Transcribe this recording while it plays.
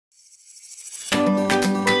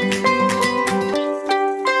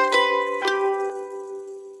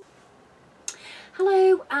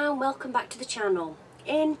welcome back to the channel.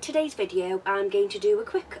 In today's video I'm going to do a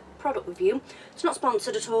quick product review. It's not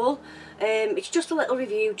sponsored at all, it's just a little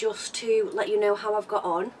review just to let you know how I've got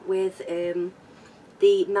on with the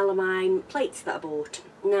melamine plates that I bought.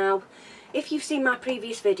 Now, if you've seen my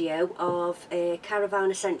previous video of Caravan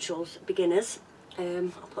Essentials Beginners,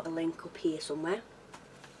 I'll put a link up here somewhere.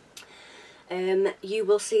 You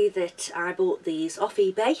will see that I bought these off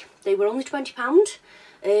eBay. They were only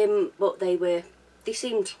 £20, but they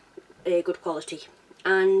seemed good quality,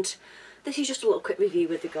 and this is just a little quick review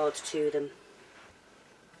with regards to them.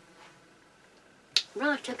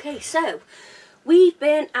 Right, okay, so we've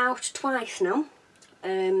been out twice now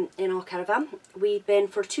in our caravan. We've been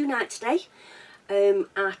for a 2-night stay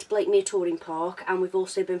at Blakemere Touring Park, and we've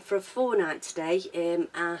also been for a 4-night stay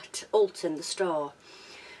at Alton, the Star.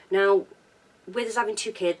 Now, with us having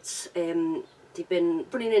 2 kids, they've been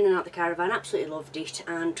running in and out the caravan, absolutely loved it,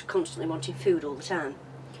 and constantly wanting food all the time.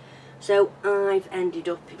 So I've ended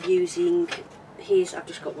up using, I've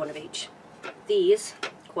just got one of each, these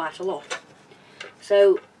quite a lot.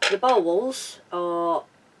 So the bowls are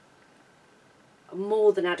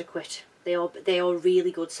more than adequate. They are really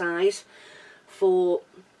good size. We've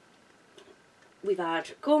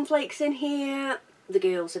had cornflakes in here. The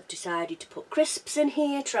girls have decided to put crisps in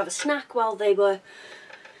here to have a snack while they were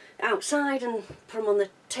outside and put them on the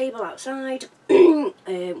table outside.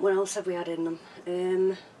 What else have we had in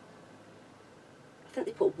them? I think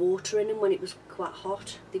they put water in them when it was quite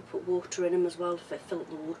hot. They put water in them as well to fill up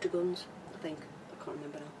the water guns, I think. I can't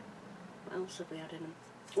remember now. What else have we had in them?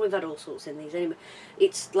 We've had all sorts in these anyway.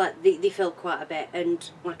 It's like they fill quite a bit, and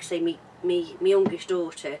like I say, me youngest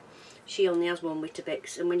daughter, she only has one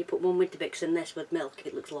Weetabix, and when you put one Weetabix in this with milk,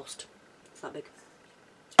 it looks lost. It's that big.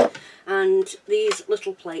 And these the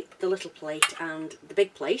little plate and the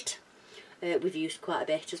big plate, we've used quite a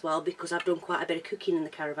bit as well, because I've done quite a bit of cooking in the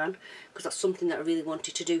caravan, because that's something that I really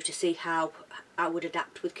wanted to do to see how I would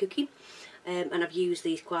adapt with cooking. And I've used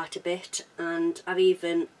these quite a bit, and I've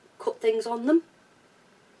even cut things on them.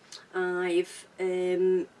 I've,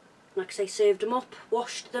 like I say, served them up,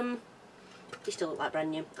 washed them. They still look like brand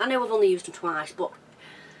new. I know I've only used them twice, but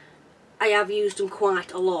I have used them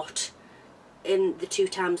quite a lot in the 2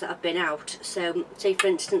 times that I've been out. So, say for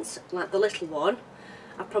instance, like the little one,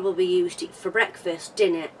 I've probably used it for breakfast,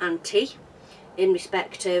 dinner and tea, in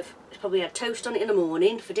respect of, it's probably had toast on it in the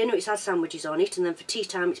morning, for dinner it's had sandwiches on it, and then for tea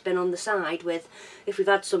time it's been on the side with, if we've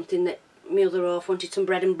had something that my other half wanted some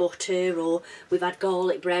bread and butter, or we've had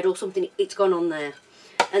garlic bread or something, it's gone on there.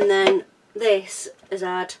 And then this has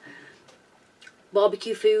had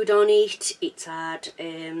barbecue food on it, it's had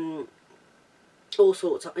all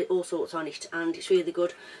sorts on it, and it's really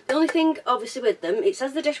good. The only thing obviously with them, it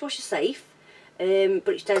says the dishwasher safe, but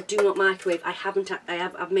it says do not microwave.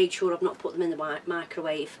 I've made sure I've not put them in the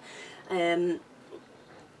microwave,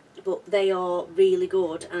 but they are really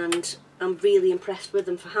good, and I'm really impressed with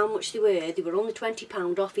them for how much they were. They were only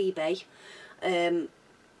 £20 off eBay.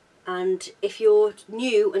 And if you're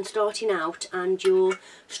new and starting out and you're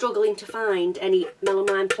struggling to find any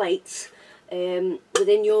melamine plates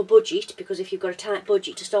within your budget, because if you've got a tight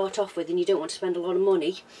budget to start off with and you don't want to spend a lot of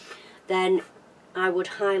money, then I would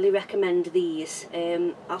highly recommend these.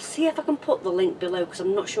 I'll see if I can put the link below, because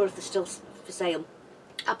I'm not sure if they're still for sale.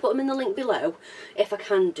 I'll put them in the link below if I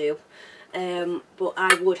can do. But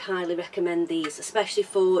I would highly recommend these, especially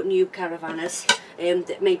for new caravanners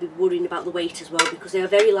that may be worrying about the weight as well, because they are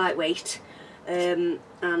very lightweight, and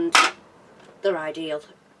they're ideal,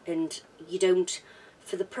 and you don't,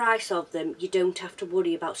 for the price of them, you don't have to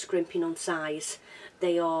worry about scrimping on size.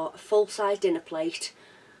 They are a full-sized dinner plate,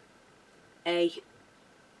 a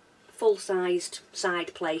full-sized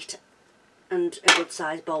side plate, and a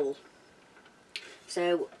good-sized bowl.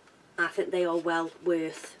 So I think they are well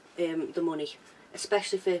worth the money,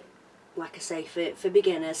 especially for, like I say, for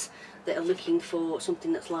beginners that are looking for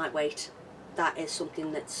something that's lightweight. That is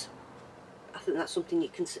something that's, I think that's something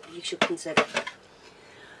you should consider.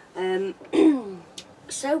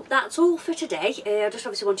 So that's all for today. I just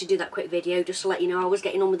obviously wanted to do that quick video just to let you know I was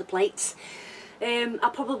getting on with the plates.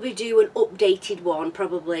 I'll probably do an updated one,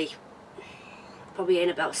 probably in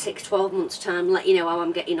about 6-12 months time, let you know how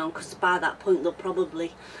I'm getting on, because by that point they'll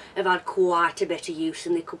probably have had quite a bit of use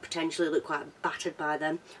and they could potentially look quite battered by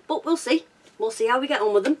then. But we'll see how we get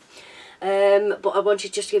on with them. But I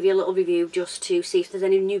wanted just to give you a little review just to see if there's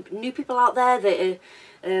any new people out there that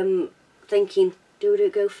are thinking, do I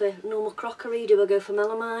go for normal crockery, do I go for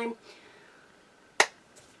melamine?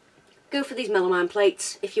 Go for these melamine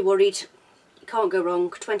plates if you're worried. You can't go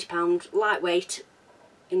wrong. £20, lightweight,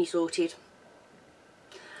 and you're sorted.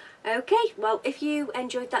 Okay, well, if you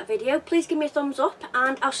enjoyed that video, please give me a thumbs up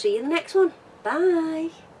and I'll see you in the next one.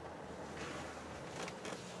 Bye!